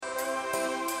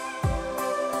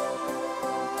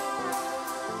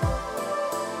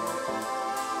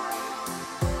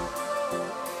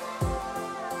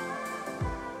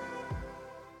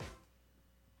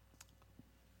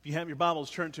If you have your Bibles,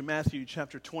 turn to Matthew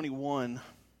chapter 21.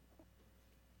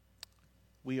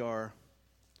 We are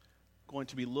going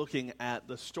to be looking at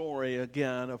the story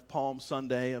again of Palm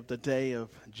Sunday, of the day of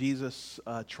Jesus'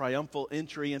 triumphal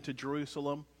entry into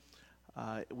Jerusalem.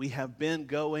 We have been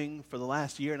going for the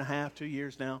last year and a half, 2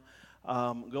 years now,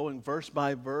 going verse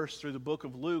by verse through the book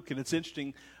of Luke. And it's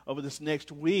interesting, over this next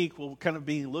week, we'll kind of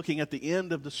be looking at the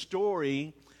end of the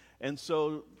story. And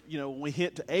so, when we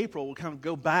hit to April, we'll kind of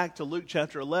go back to Luke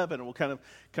chapter 11, and we'll kind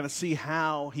of see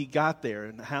how he got there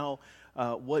and how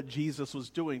what Jesus was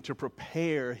doing to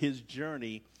prepare his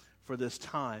journey for this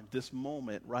time, this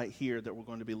moment right here that we're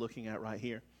going to be looking at right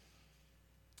here.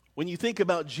 When you think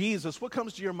about Jesus, what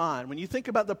comes to your mind? When you think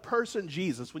about the person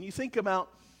Jesus, when you think about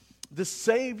the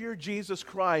Savior Jesus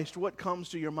Christ, what comes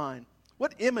to your mind?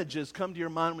 What images come to your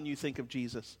mind when you think of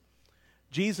Jesus?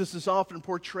 Jesus is often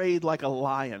portrayed like a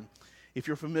lion. If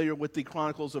you're familiar with the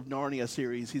Chronicles of Narnia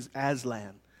series, he's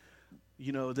Aslan.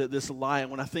 This lion,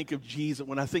 when I think of Jesus,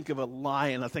 when I think of a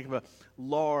lion, I think of a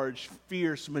large,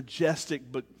 fierce, majestic,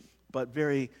 but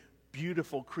very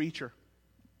beautiful creature.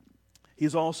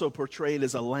 He's also portrayed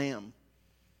as a lamb.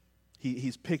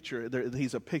 He's a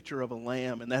picture of a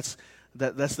lamb, and that's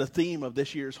the theme of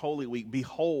this year's Holy Week.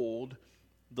 Behold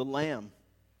the Lamb.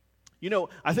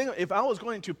 I think if I was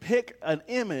going to pick an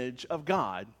image of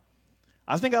God,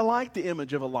 I think I like the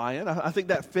image of a lion. I think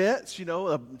that fits,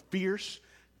 a fierce,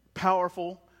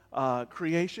 powerful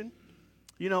creation.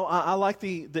 I like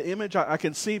the image. I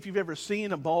can see, if you've ever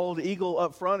seen a bald eagle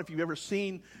up front, if you've ever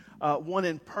seen one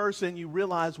in person, you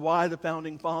realize why the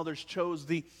Founding Fathers chose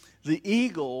the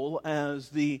eagle as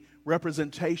the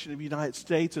representation of the United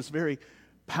States. It's very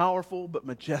powerful but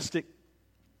majestic.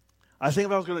 I think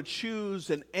if I was going to choose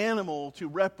an animal to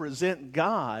represent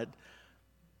God,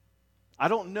 I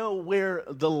don't know where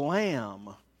the lamb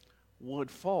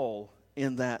would fall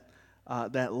in that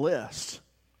list.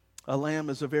 A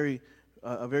lamb is a very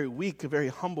weak, a very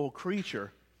humble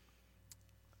creature.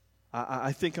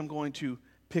 I think I'm going to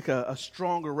pick a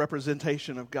stronger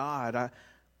representation of God.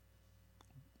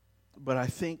 But I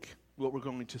think what we're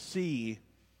going to see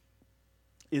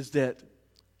is that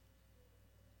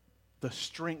the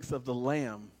strength of the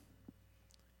Lamb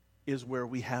is where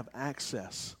we have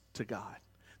access to God.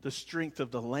 The strength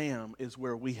of the Lamb is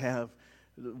where we have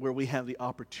the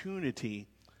opportunity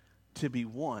to be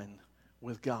one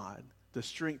with God. The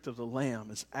strength of the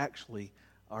Lamb is actually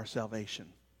our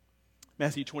salvation.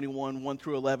 Matthew 21, 1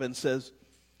 through 11 says,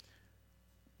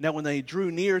 "Now when they drew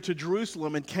near to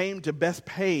Jerusalem and came to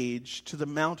Bethphage, to the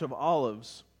Mount of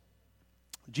Olives,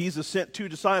 Jesus sent 2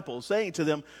 disciples, saying to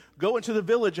them, 'Go into the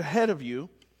village ahead of you,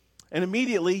 and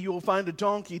immediately you will find a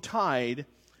donkey tied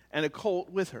and a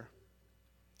colt with her.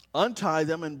 Untie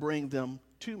them and bring them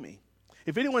to me.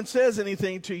 If anyone says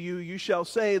anything to you, you shall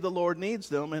say, the Lord needs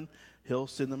them, and he'll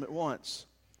send them at once.'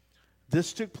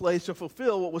 This took place to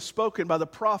fulfill what was spoken by the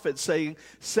prophet, saying,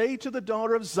 'Say to the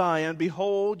daughter of Zion,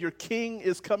 behold, your king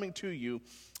is coming to you,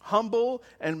 humble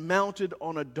and mounted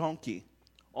on a donkey,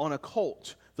 on a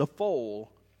colt, the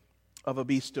foal of a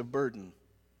beast of burden.'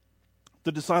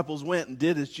 The disciples went and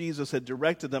did as Jesus had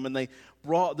directed them, and they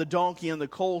brought the donkey and the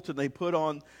colt, and they put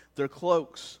on their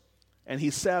cloaks, and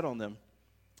he sat on them.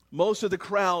 Most of the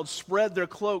crowd spread their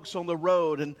cloaks on the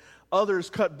road, and others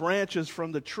cut branches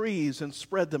from the trees and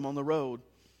spread them on the road.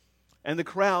 And the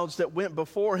crowds that went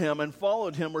before him and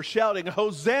followed him were shouting,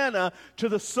 'Hosanna to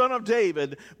the Son of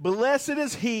David! Blessed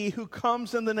is he who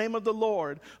comes in the name of the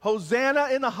Lord! Hosanna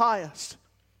in the highest!'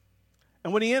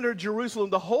 And when he entered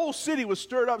Jerusalem, the whole city was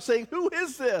stirred up, saying, 'Who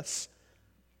is this?'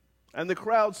 And the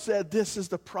crowd said, 'This is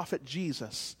the prophet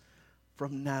Jesus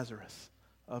from Nazareth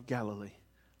of Galilee.'"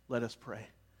 Let us pray.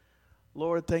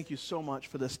 Lord, thank you so much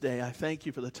for this day. I thank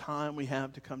you for the time we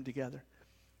have to come together.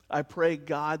 I pray,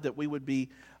 God, that we would be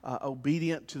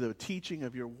obedient to the teaching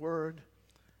of your word,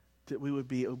 that we would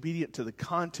be obedient to the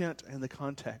content and the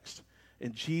context.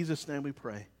 In Jesus' name we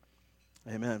pray.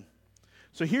 Amen.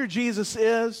 So here Jesus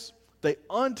is. They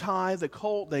untie the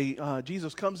colt.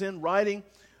 Jesus comes in riding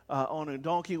on a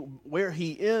donkey. Where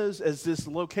he is this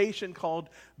location called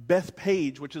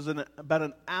Bethphage, which is about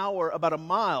a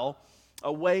mile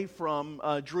away from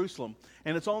Jerusalem.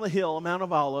 And it's on the hill, a Mount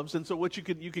of Olives. And so what you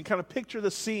can kind of picture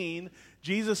the scene.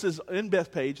 Jesus is in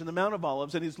Bethphage, in the Mount of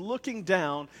Olives, and he's looking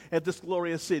down at this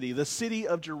glorious city, the city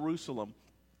of Jerusalem.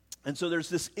 And so there's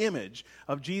this image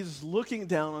of Jesus looking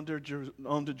down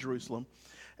onto Jerusalem.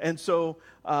 And so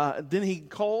then he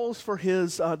calls for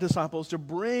his disciples to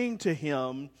bring to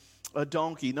him a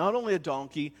donkey. Not only a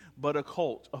donkey, but a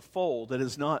colt, a foal that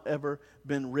has not ever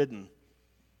been ridden.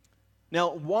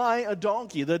 Now, why a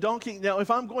donkey? The donkey, now if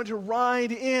I'm going to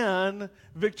ride in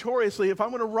victoriously, if I'm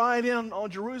going to ride in on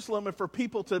Jerusalem, and for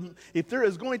people to, if there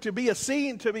is going to be a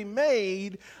scene to be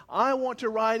made, I want to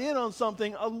ride in on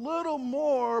something a little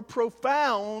more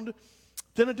profound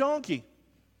than a donkey.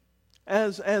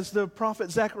 As the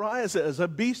prophet Zechariah says, a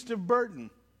beast of burden.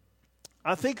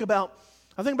 I think about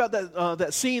that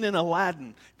scene in Aladdin.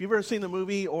 Have you ever seen the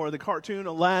movie or the cartoon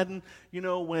Aladdin? You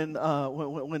know, when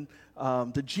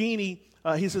the genie,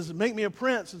 he says, make me a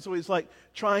prince. And so he's like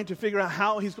trying to figure out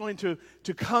how he's going to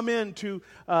come into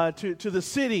to the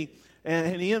city.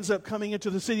 And he ends up coming into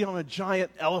the city on a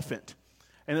giant elephant.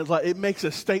 And it's like, it makes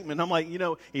a statement. I'm like,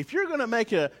 if you're going to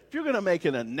make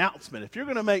an announcement, if you're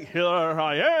going to make, here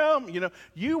I am,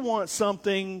 you want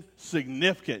something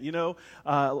significant,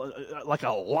 like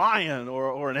a lion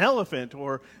or an elephant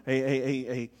or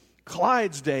a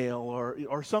Clydesdale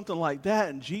or something like that.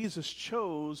 And Jesus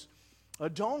chose a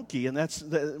donkey. And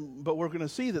but we're going to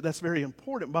see that that's very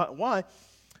important. But why?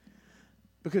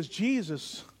 Because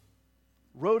Jesus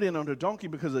rode in on a donkey,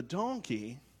 because a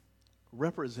donkey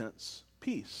represents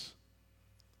peace.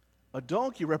 A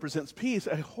donkey represents peace.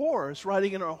 A horse,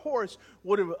 riding in on a horse,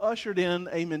 would have ushered in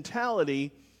a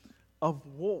mentality of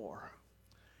war.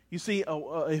 You see,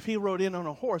 if he rode in on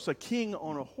a horse, a king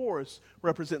on a horse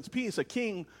represents peace. A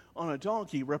king on a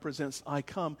donkey represents, I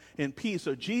come in peace.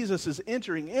 So Jesus is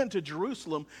entering into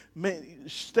Jerusalem,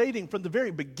 stating from the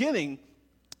very beginning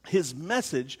his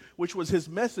message, which was his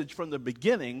message from the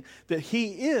beginning, that he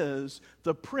is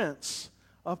the Prince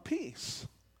of Peace.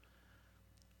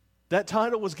 That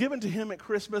title was given to him at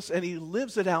Christmas, and he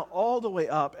lives it out all the way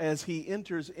up as he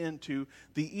enters into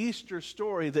the Easter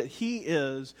story that he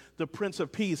is the Prince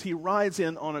of Peace. He rides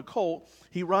in on a colt.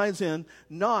 He rides in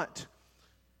not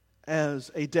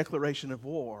as a declaration of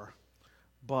war,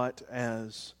 but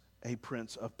as a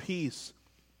Prince of Peace.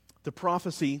 The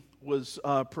prophecy was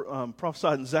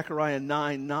prophesied in Zechariah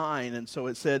 9:9, and so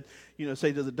it said,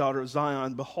 say to the daughter of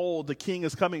Zion, behold, the king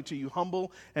is coming to you,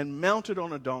 humble and mounted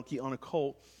on a donkey, on a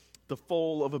colt, the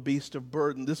foal of a beast of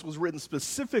burden. This was written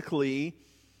specifically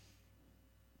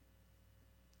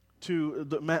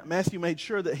Matthew made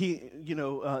sure that he,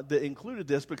 that included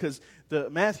this because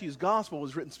Matthew's gospel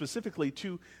was written specifically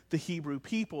to the Hebrew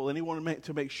people, and he wanted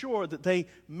to make sure that they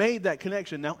made that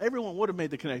connection. Now, everyone would have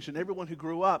made the connection. Everyone who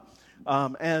grew up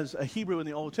as a Hebrew in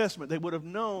the Old Testament, they would have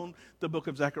known the book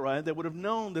of Zechariah. They would have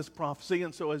known this prophecy,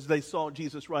 and so as they saw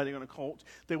Jesus riding on a colt,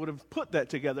 they would have put that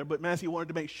together. But Matthew wanted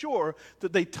to make sure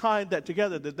that they tied that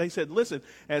together, that they said, listen,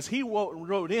 as he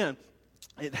rode in,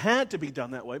 it had to be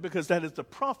done that way because that is the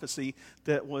prophecy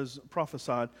that was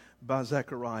prophesied by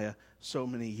Zechariah so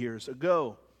many years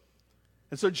ago.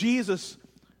 And so Jesus,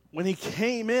 when he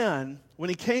came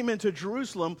into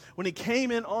Jerusalem, when he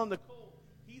came in on the colt,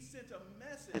 he sent a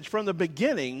message from the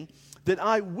beginning that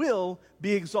I will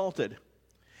be exalted.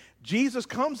 Jesus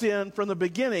comes in from the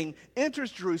beginning,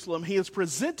 enters Jerusalem. He is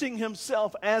presenting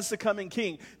himself as the coming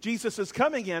king. Jesus is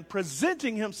coming in,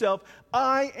 presenting himself,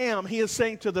 I am. He is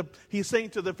saying to the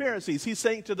Pharisees, he's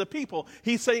saying to the people,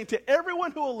 he's saying to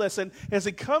everyone who will listen as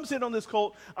he comes in on this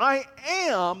colt, I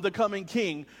am the coming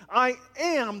king. I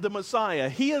am the Messiah.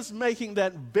 He is making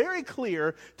that very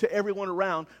clear to everyone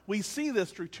around. We see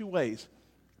this through two ways.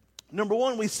 Number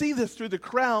one, we see this through the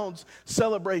crowd's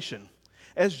celebration.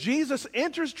 As Jesus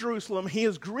enters Jerusalem, he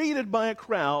is greeted by a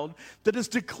crowd that is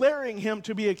declaring him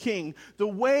to be a king. The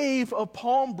wave of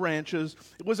palm branches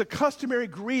was a customary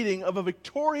greeting of a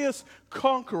victorious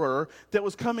conqueror that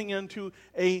was coming into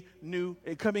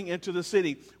the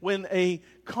city. When a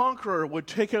conqueror would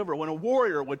take over, when a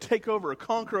warrior would take over,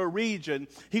 conquer a region,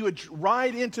 he would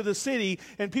ride into the city,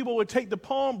 and people would take the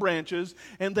palm branches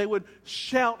and they would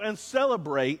shout and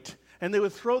celebrate. And they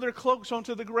would throw their cloaks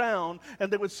onto the ground,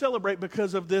 and they would celebrate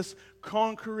because of this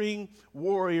conquering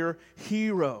warrior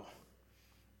hero.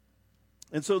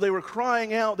 And so they were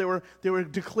crying out. They were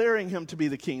declaring him to be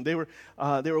the king. They were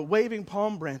waving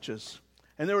palm branches,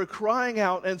 and they were crying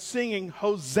out and singing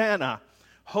Hosanna,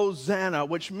 Hosanna,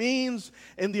 which means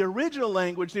in the original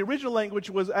language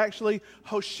was actually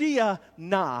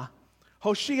Hoshiah-na,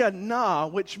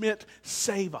 which meant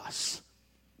save us.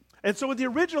 And so in the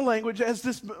original language, as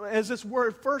this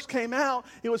word first came out,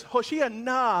 it was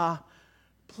Hoshiah-na,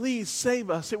 please save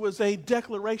us. It was a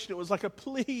declaration. It was like a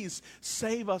please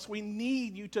save us. We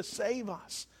need you to save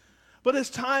us. But as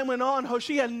time went on,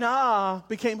 Hoshiah-na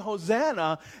became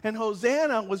Hosanna, and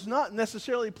Hosanna was not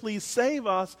necessarily please save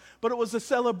us, but it was a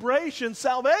celebration.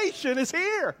 Salvation is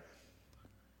here.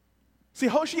 See,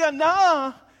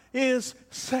 Hoshiah-na is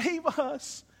save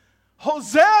us.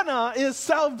 Hosanna is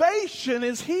salvation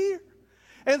is here.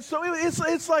 And so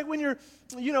it's like when you're,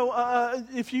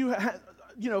 if you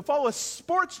follow a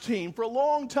sports team for a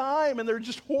long time and they're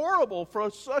just horrible for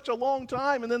such a long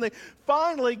time, and then they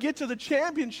finally get to the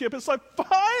championship. It's like,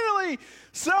 finally,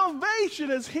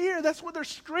 salvation is here. That's what they're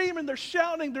screaming, they're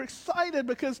shouting, they're excited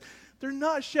because they're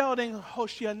not shouting,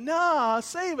 Hosanna,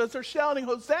 save us. They're shouting,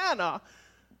 Hosanna.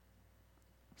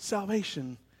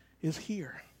 Salvation is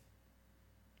here.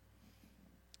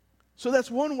 So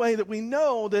that's one way that we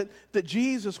know that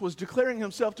Jesus was declaring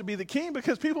himself to be the king,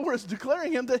 because people were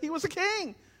declaring him that he was a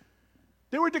king.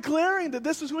 They were declaring that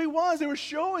this is who he was. They were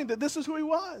showing that this is who he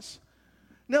was.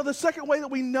 Now, the second way that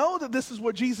we know that this is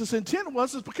what Jesus' intent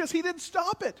was is because he didn't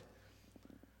stop it.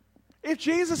 If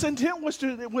Jesus' intent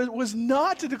was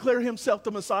not to declare himself the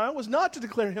Messiah, was not to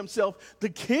declare himself the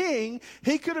king,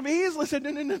 he could have easily said,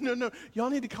 no.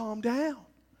 Y'all need to calm down.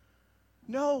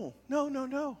 No.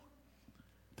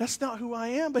 That's not who I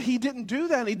am. But he didn't do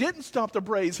that. He didn't stop the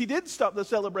praise. He didn't stop the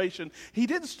celebration. He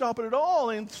didn't stop it at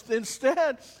all. And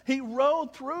instead, he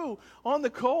rode through on the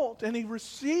colt and he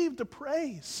received the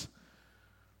praise.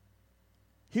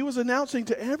 He was announcing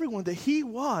to everyone that he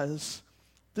was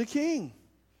the king.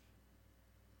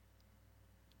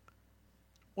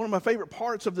 One of my favorite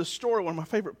parts of this story, one of my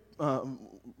favorite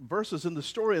verses in the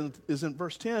story is in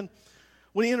verse 10.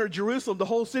 When he entered Jerusalem, the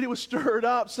whole city was stirred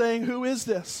up, saying, "Who is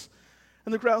this?"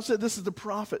 And the crowd said, "This is the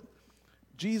prophet,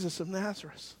 Jesus of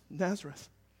Nazareth."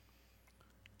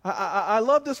 I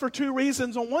love this for two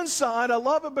reasons. On one side, I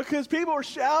love it because people were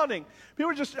shouting. People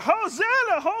were just,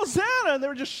 "Hosanna, Hosanna!" And they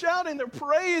were just shouting. They're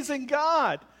praising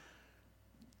God.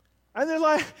 And they're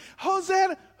like,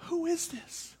 "Hosanna, who is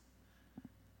this?"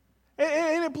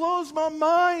 And it blows my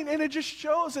mind, and it just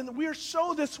shows, and we're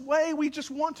so this way, we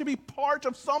just want to be part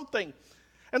of something.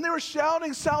 And they were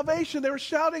shouting salvation. They were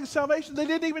shouting salvation. They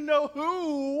didn't even know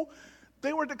who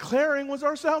they were declaring was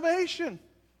our salvation.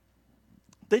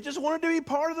 They just wanted to be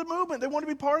part of the movement. They wanted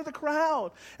to be part of the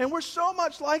crowd. And we're so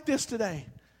much like this today.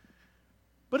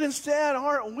 But instead,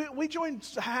 we join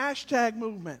hashtag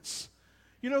movements.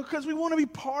 Because we want to be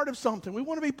part of something. We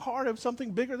want to be part of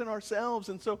something bigger than ourselves.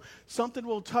 And so something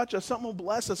will touch us. Something will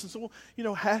bless us. And so,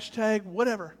 hashtag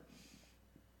whatever.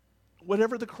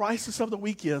 Whatever the crisis of the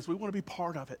week is, we want to be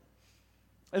part of it.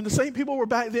 And the same people were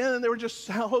back then, and they were just,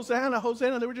 "Hosanna,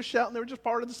 Hosanna." They were just shouting. They were just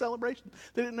part of the celebration.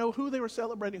 They didn't know who they were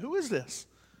celebrating. Who is this?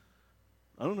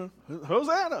 I don't know.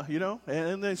 Hosanna,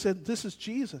 And they said, "This is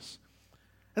Jesus."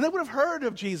 And they would have heard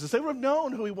of Jesus. They would have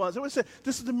known who he was. They would have said,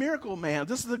 "This is the miracle man.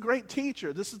 This is the great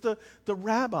teacher. This is the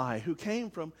rabbi who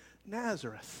came from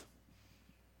Nazareth."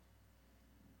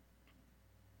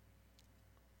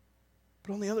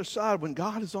 But on the other side, when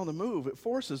God is on the move, it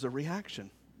forces a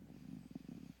reaction.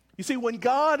 You see, when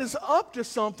God is up to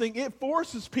something, it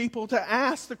forces people to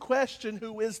ask the question,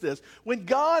 "Who is this?" When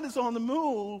God is on the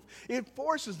move, it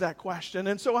forces that question.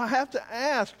 And so I have to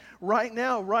ask right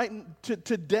now,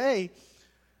 today,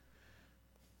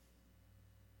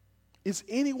 is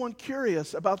anyone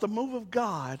curious about the move of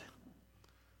God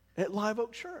at Live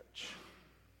Oak Church?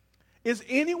 Is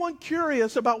anyone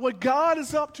curious about what God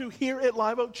is up to here at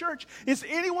Live Oak Church? Is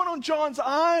anyone on John's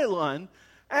Island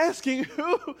asking,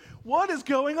 what is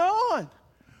going on?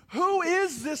 Who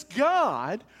is this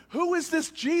God? Who is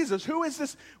this Jesus? Who is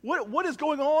this? What is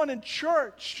going on in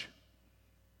church?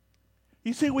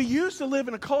 You see, we used to live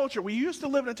in a culture, we used to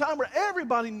live in a time where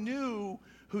everybody knew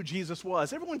who Jesus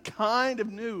was. Everyone kind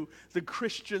of knew the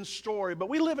Christian story, but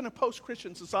we live in a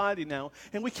post-Christian society now,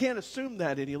 and we can't assume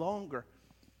that any longer.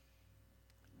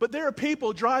 But there are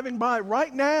people driving by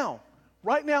right now.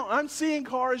 Right now, I'm seeing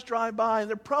cars drive by, and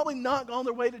they're probably not on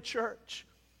their way to church.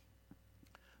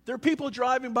 There are people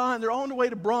driving by, and they're on their way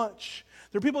to brunch.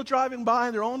 There are people driving by,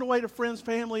 and they're on their way to friends'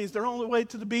 families. They're on their way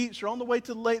to the beach. They're on the way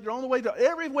to the lake. They're on the way to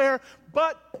everywhere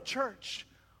but church.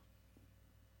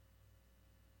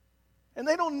 And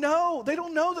they don't know. They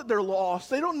don't know that they're lost.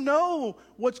 They don't know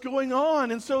what's going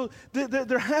on. And so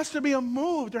there has to be a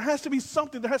move. There has to be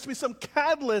something. There has to be some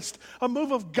catalyst, a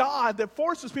move of God that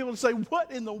forces people to say,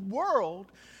 "What in the world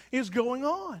is going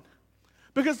on?"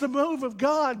 Because the move of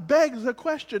God begs the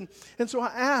question. And so I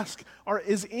ask,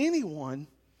 is anyone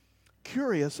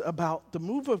curious about the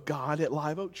move of God at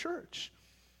Live Oak Church?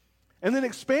 And then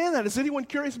expand that. Is anyone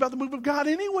curious about the move of God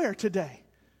anywhere today?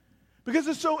 Because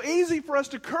it's so easy for us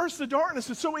to curse the darkness.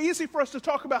 It's so easy for us to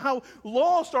talk about how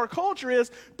lost our culture is.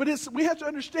 But we have to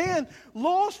understand,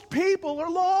 lost people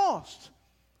are lost.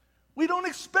 We don't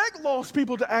expect lost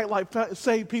people to act like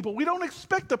saved people. We don't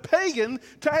expect the pagan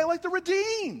to act like the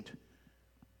redeemed.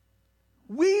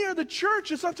 We are the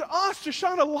church. It's up to us to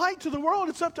shine a light to the world.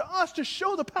 It's up to us to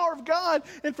show the power of God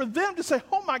and for them to say,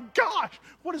 "Oh my gosh,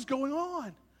 what is going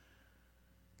on?"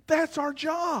 That's our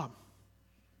job.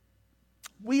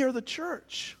 We are the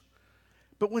church.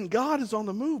 But when God is on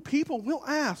the move, people will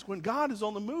ask. When God is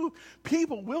on the move,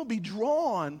 people will be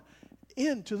drawn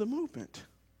into the movement.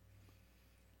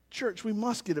 Church, we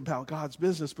must get about God's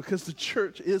business because the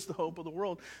church is the hope of the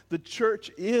world. The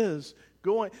church is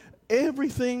going.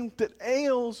 Everything that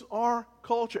ails our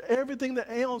culture, everything that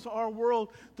ails our world,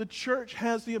 the church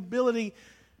has the ability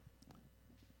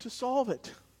to solve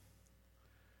it.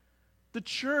 The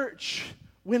church,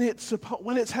 when it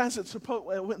functions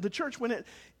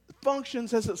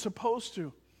as it's supposed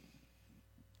to,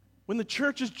 when the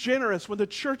church is generous, when the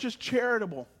church is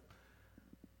charitable,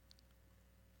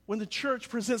 when the church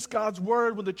presents God's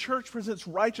word, when the church presents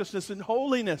righteousness and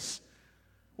holiness,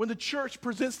 when the church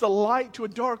presents the light to a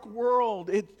dark world,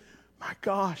 it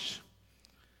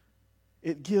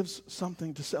gives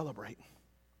something to celebrate.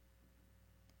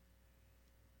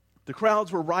 The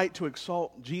crowds were right to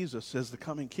exalt Jesus as the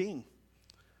coming king,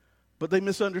 but they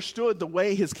misunderstood the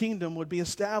way his kingdom would be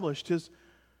established. His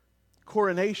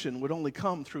coronation would only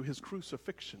come through his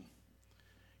crucifixion.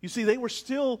 You see, they were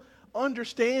still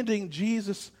understanding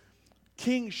Jesus'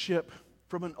 kingship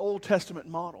from an Old Testament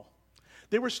model.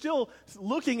 They were still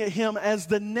looking at him as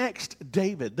the next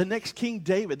David, the next King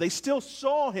David. They still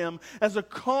saw him as a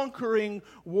conquering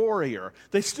warrior.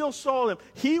 They still saw him.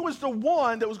 He was the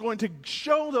one that was going to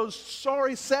show those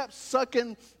sorry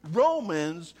sap-sucking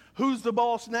Romans who's the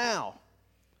boss now.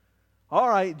 All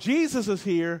right, Jesus is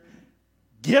here.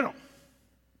 Get him.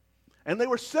 And they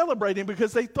were celebrating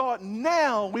because they thought,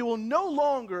 now we will no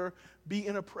longer be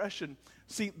in oppression.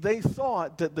 See, they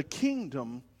thought that the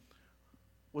kingdom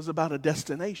was about a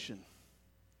destination.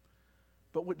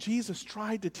 But what Jesus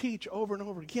tried to teach over and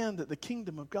over again, that the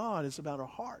kingdom of God is about a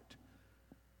heart.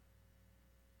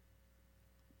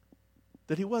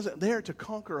 That he wasn't there to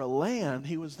conquer a land,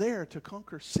 he was there to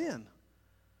conquer sin.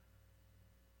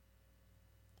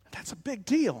 That's a big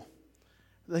deal.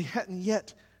 They hadn't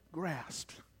yet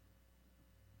grasped.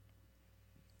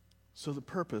 So the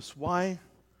purpose, why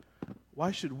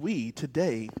should we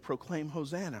today proclaim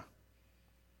Hosanna?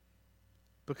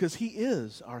 Because he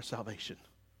is our salvation.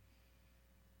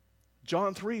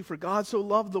 John 3, for God so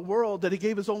loved the world that he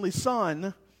gave his only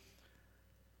Son,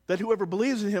 that whoever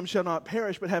believes in him shall not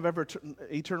perish but have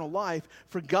eternal life.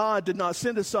 For God did not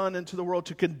send his Son into the world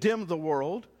to condemn the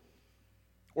world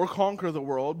or conquer the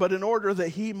world, but in order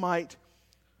that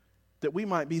we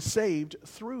might be saved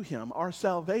through him. Our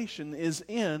salvation is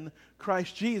in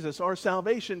Christ Jesus. Our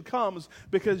salvation comes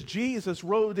because Jesus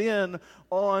rode in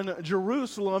on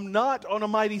Jerusalem, not on a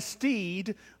mighty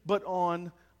steed, but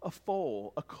on a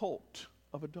foal, a colt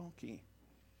of a donkey.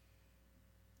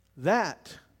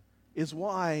 That is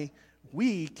why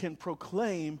we can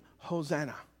proclaim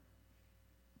Hosanna.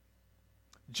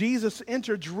 Jesus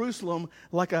entered Jerusalem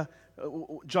like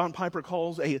John Piper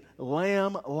calls a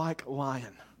lamb like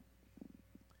lion.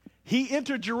 He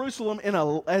entered Jerusalem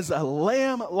as a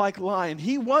lamb like lion.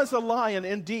 He was a lion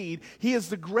indeed. He is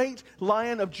the great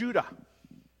Lion of Judah.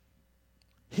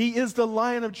 He is the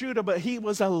Lion of Judah, but he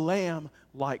was a lamb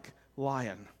like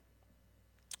lion.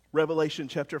 Revelation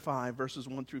chapter 5, verses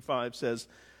 1 through 5 says,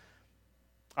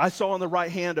 I saw on the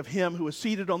right hand of him who was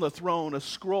seated on the throne a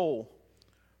scroll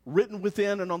written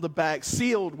within and on the back,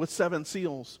 sealed with 7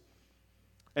 seals.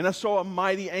 And I saw a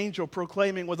mighty angel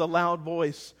proclaiming with a loud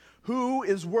voice, who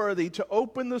is worthy to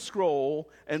open the scroll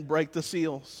and break the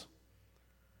seals?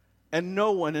 And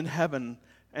no one in heaven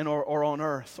or on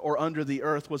earth or under the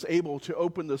earth was able to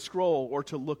open the scroll or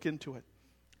to look into it.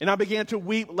 And I began to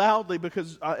weep loudly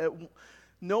because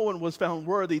no one was found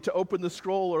worthy to open the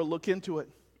scroll or look into it.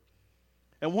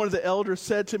 And one of the elders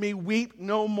said to me, weep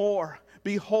no more.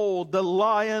 Behold, the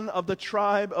Lion of the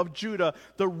tribe of Judah,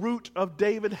 the Root of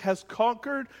David, has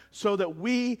conquered so that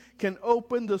we can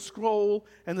open the scroll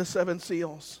and the 7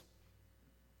 seals.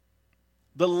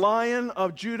 The Lion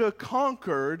of Judah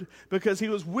conquered because he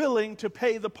was willing to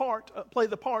play the part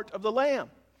of the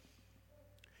Lamb.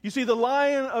 You see, the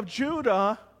Lion of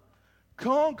Judah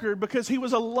conquered because he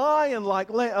was a lamb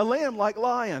like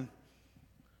lion.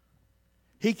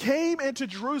 He came into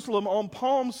Jerusalem on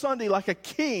Palm Sunday like a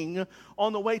king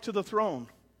on the way to the throne.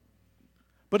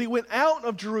 But he went out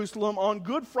of Jerusalem on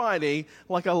Good Friday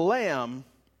like a lamb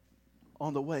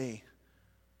on the way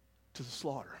to the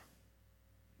slaughter.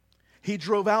 He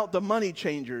drove out the money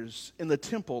changers in the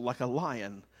temple like a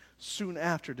lion, soon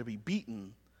after to be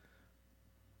beaten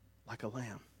like a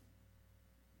lamb.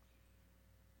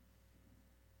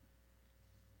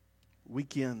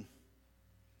 Week in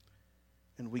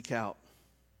and week out,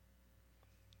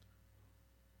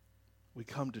 we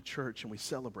come to church and we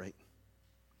celebrate.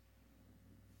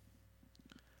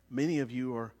 Many of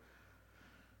you are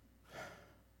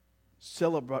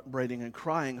celebrating and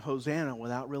crying Hosanna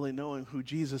without really knowing who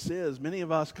Jesus is. Many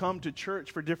of us come to church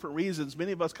for different reasons.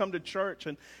 Many of us come to church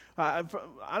and,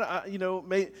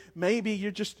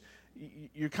 maybe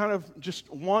you're kind of just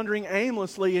wandering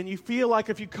aimlessly, and you feel like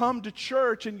if you come to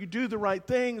church and you do the right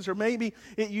things, or maybe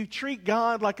you treat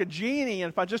God like a genie,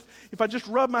 and if I just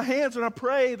rub my hands and I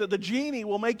pray that the genie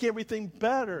will make everything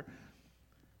better.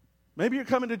 Maybe you're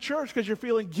coming to church because you're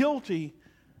feeling guilty,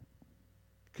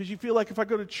 because you feel like if I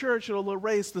go to church, it'll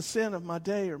erase the sin of my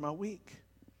day or my week.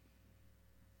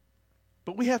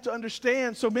 But we have to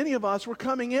understand, so many of us, we're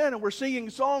coming in and we're singing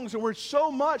songs, and we're so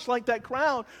much like that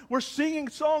crowd. We're singing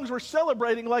songs, we're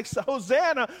celebrating like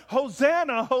Hosanna,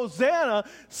 Hosanna, Hosanna.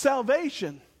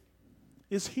 Salvation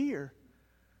is here.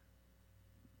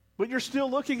 But you're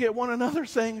still looking at one another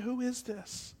saying, who is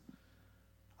this?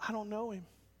 I don't know him.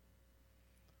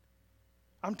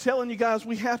 I'm telling you guys,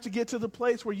 we have to get to the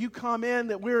place where you come in,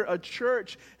 that we're a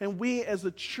church, and we as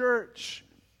a church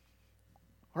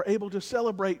are able to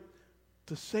celebrate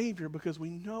the Savior because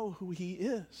we know who he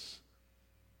is.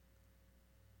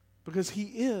 Because he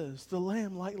is the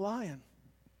Lamb like Lion.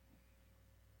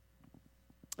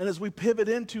 And as we pivot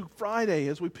into Friday,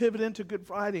 as we pivot into Good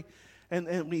Friday,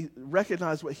 and we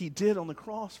recognize what he did on the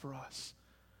cross for us,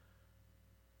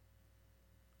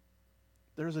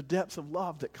 there's a depth of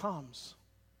love that comes.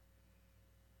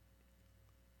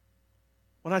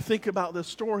 When I think about this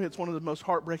story, it's one of the most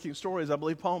heartbreaking stories. I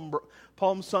believe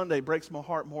Palm Sunday breaks my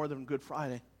heart more than Good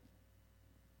Friday.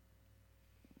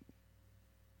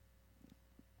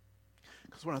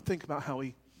 Because when I think about how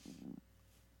he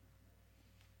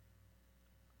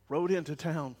rode into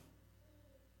town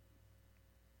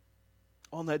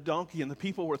on that donkey, and the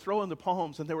people were throwing the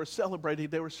palms, and they were celebrating,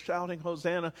 they were shouting,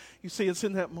 Hosanna. You see, it's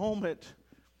in that moment.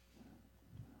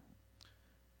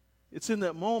 It's in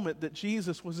that moment that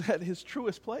Jesus was at his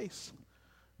truest place,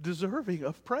 deserving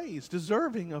of praise,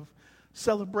 deserving of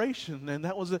celebration. And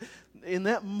in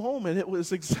that moment, it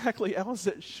was exactly as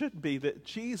it should be, that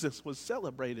Jesus was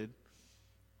celebrated.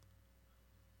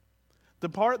 The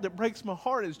part that breaks my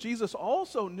heart is Jesus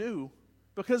also knew,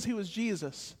 because he was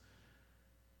Jesus,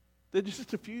 that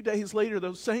just a few days later,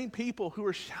 those same people who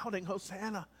were shouting,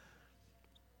 Hosanna,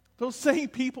 those same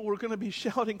people were going to be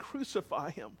shouting,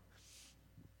 crucify him.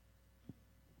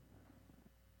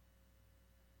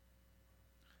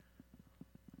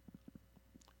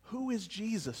 Who is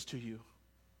Jesus to you?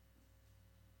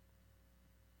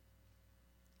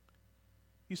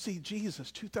 You see, Jesus,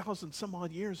 2,000 some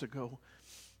odd years ago,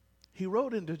 he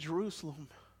rode into Jerusalem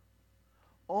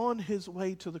on his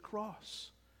way to the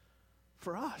cross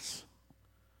for us,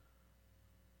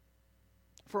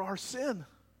 for our sin.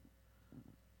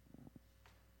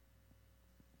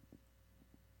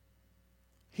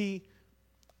 He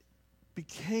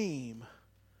became,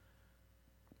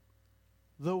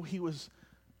 though he was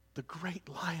the great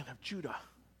Lion of Judah.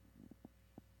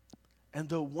 And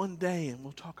though one day, and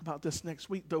we'll talk about this next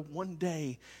week, though one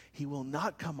day he will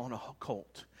not come on a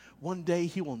colt, one day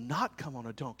he will not come on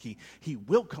a donkey, he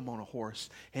will come on a horse.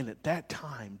 And at that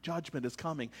time, judgment is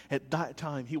coming. At that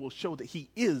time, he will show that he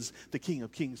is the King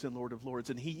of Kings and Lord of Lords,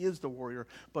 and he is the warrior.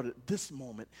 But at this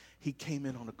moment, he came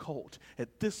in on a colt.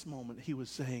 At this moment, he was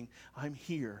saying, I'm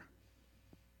here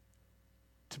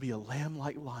to be a lamb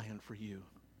like lion for you.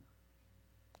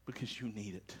 Because you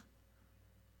need it.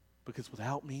 Because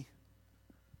without me,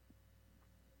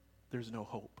 there's no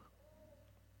hope.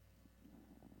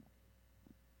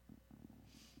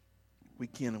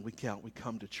 Week in and week out, we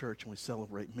come to church and we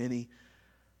celebrate. Many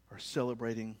are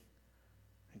celebrating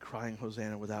and crying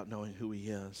Hosanna without knowing who he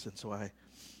is. And so I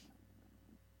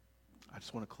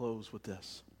just want to close with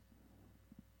this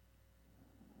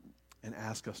and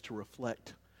ask us to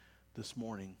reflect this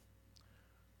morning,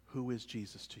 who is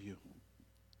Jesus to you?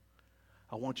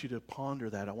 I want you to ponder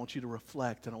that. I want you to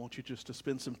reflect, and I want you just to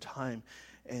spend some time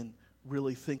and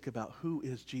really think about who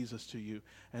is Jesus to you.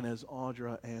 And as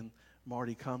Audra and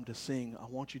Marty come to sing, I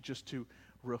want you just to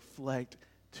reflect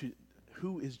to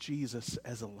who is Jesus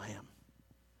as a lamb,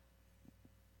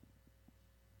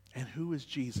 and who is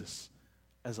Jesus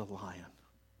as a lion,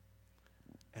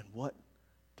 and what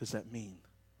does that mean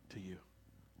to you?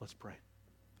 Let's pray.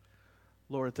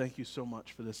 Lord, thank you so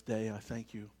much for this day. I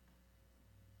thank you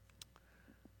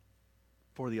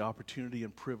for the opportunity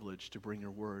and privilege to bring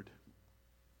your word.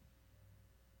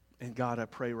 And God, I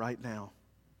pray right now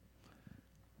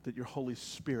that your Holy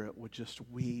Spirit would just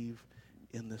weave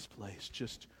in this place,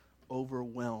 just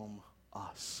overwhelm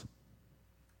us.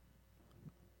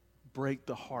 Break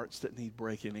the hearts that need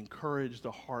breaking, encourage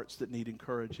the hearts that need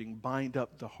encouraging, bind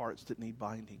up the hearts that need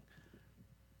binding.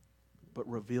 But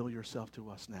reveal yourself to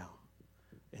us now.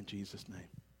 In Jesus' name,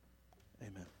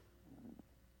 Amen.